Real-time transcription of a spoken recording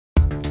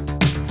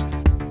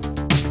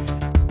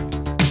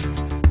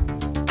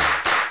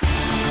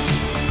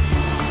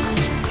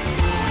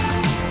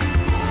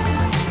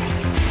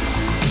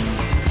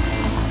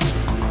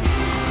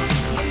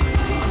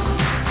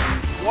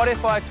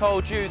if I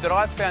told you that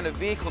I've found a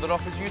vehicle that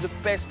offers you the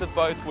best of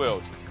both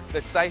worlds?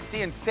 The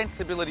safety and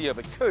sensibility of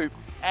a coupe,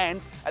 and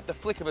at the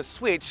flick of a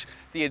switch,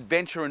 the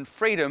adventure and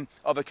freedom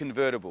of a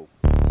convertible.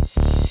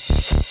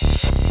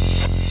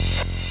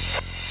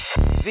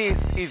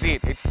 This is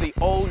it. It's the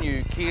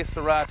all-new Kia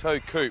Cerato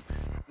Coupe.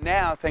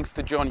 Now, thanks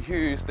to John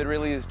Hughes, there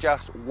really is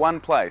just one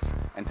place,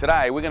 and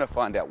today we're going to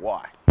find out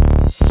why.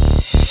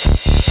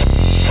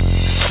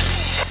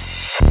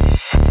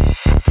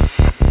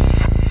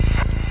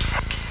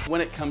 When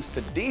it comes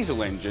to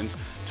diesel engines,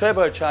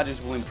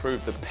 turbochargers will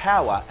improve the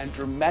power and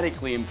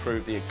dramatically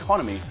improve the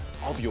economy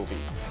of your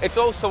vehicle. It's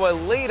also a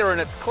leader in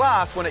its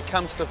class when it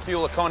comes to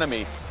fuel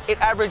economy. It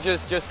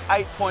averages just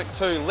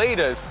 8.2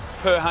 litres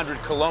per 100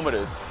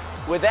 kilometres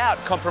without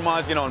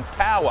compromising on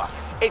power.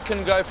 It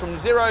can go from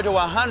 0 to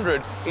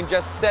 100 in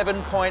just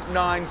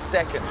 7.9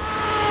 seconds.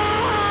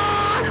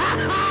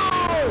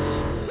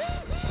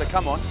 So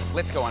come on,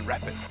 let's go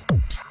unwrap it.